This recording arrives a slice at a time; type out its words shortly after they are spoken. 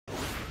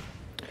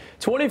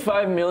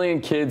25 million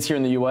kids here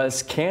in the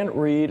U.S. can't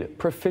read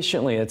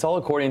proficiently. It's all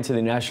according to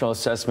the National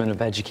Assessment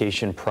of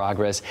Education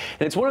Progress.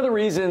 And it's one of the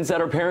reasons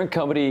that our parent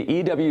company,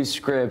 EW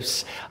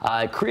Scripps,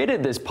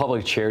 created this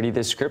public charity,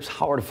 the Scripps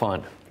Howard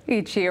Fund.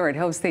 Each year, it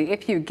hosts the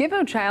If You Give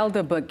a Child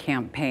a Book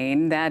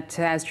campaign that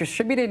has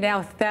distributed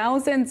now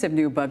thousands of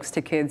new books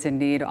to kids in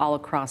need all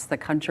across the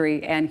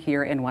country and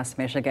here in West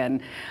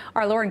Michigan.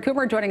 Our Lauren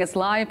Cooper joining us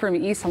live from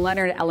East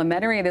Leonard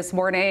Elementary this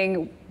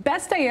morning.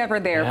 Best day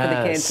ever there for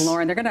the kids,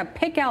 Lauren. They're going to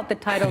pick out the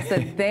titles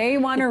that they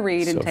want to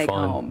read and take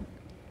home.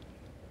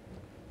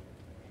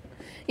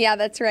 Yeah,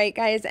 that's right,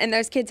 guys. And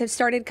those kids have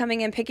started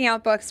coming in, picking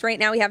out books. Right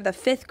now, we have the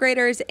fifth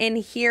graders in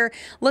here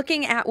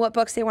looking at what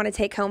books they want to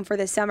take home for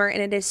the summer.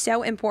 And it is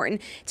so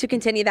important to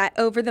continue that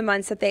over the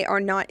months that they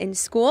are not in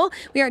school.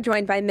 We are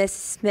joined by Miss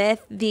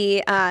Smith,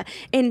 I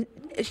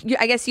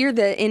guess you're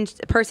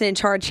the person in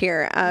charge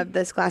here of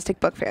the Scholastic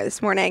Book Fair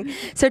this morning.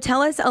 So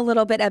tell us a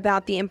little bit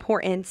about the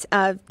importance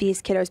of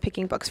these kiddos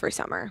picking books for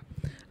summer.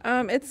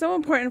 It's so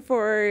important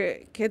for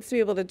kids to be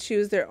able to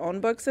choose their own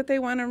books that they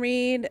want to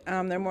read.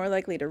 They're more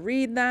likely to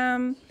read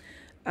them.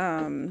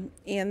 And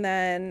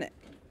then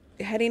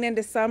heading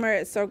into summer,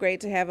 it's so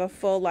great to have a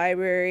full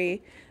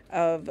library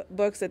of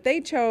books that they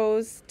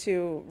chose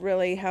to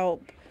really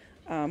help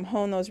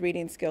hone those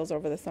reading skills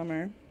over the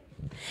summer.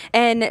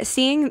 And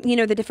seeing,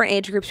 the different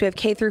age groups, we have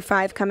K through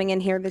 5 coming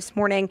in here this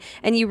morning,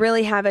 and you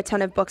really have a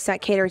ton of books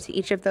that cater to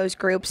each of those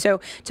groups.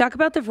 So talk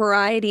about the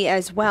variety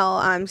as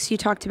well. So you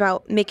talked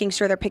about making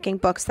sure they're picking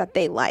books that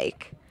they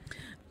like.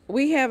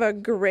 We have a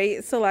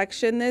great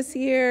selection this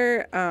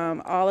year.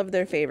 All of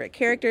their favorite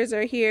characters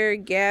are here,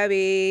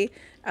 Gabby,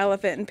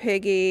 Elephant and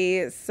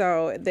Piggy.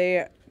 So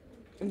they've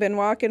been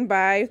walking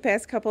by the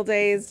past couple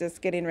days, just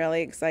getting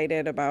really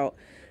excited about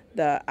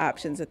the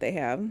options that they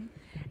have.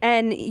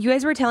 And you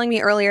guys were telling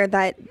me earlier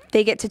that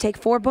they get to take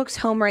 4 books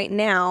home right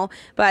now,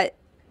 but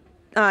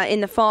in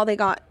the fall they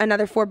got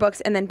another 4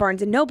 books, and then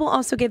Barnes & Noble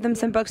also gave them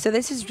some books. So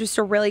this is just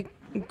a really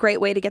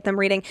great way to get them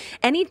reading.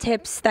 Any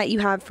tips that you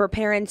have for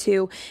parents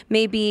who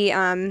may be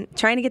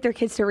trying to get their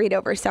kids to read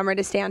over summer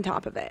to stay on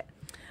top of it?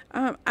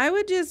 I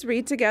would just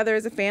read together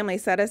as a family.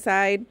 Set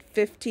aside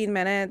 15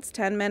 minutes,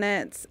 10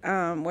 minutes,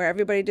 where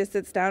everybody just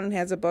sits down and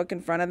has a book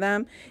in front of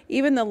them.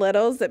 Even the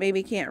littles that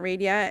maybe can't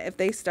read yet, if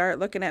they start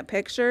looking at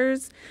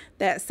pictures,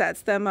 that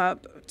sets them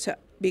up to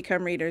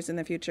become readers in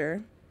the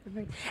future.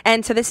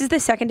 And so this is the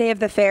second day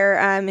of the fair,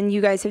 and you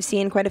guys have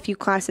seen quite a few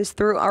classes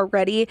through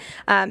already.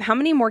 How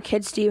many more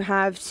kids do you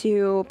have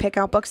to pick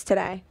out books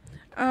today?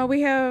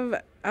 We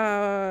have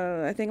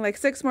I think like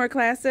 6 more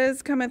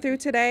classes coming through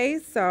today.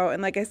 So,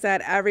 and like I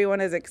said,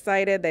 everyone is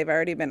excited. They've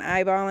already been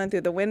eyeballing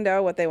through the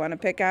window what they want to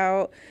pick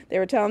out. They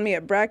were telling me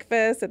at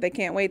breakfast that they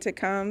can't wait to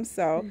come.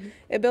 So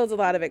it builds a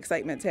lot of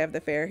excitement to have the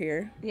fair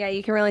here. Yeah,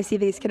 you can really see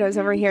these kiddos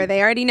over here.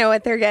 They already know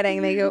what they're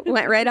getting. They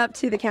went right up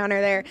to the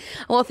counter there.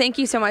 Well, thank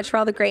you so much for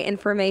all the great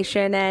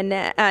information.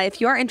 And if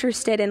you are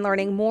interested in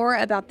learning more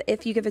about the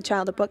If You Give a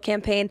Child a Book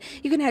campaign,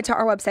 you can head to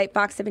our website,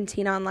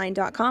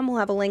 fox17online.com. We'll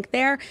have a link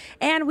there.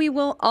 And we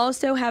will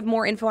also have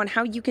more info on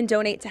how you can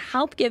donate to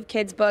help give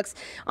kids books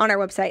on our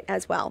website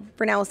as well.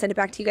 For now, we'll send it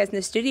back to you guys in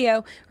the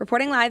studio.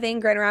 Reporting live in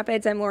Grand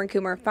Rapids, I'm Lauren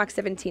Coomer, Fox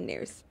 17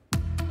 News.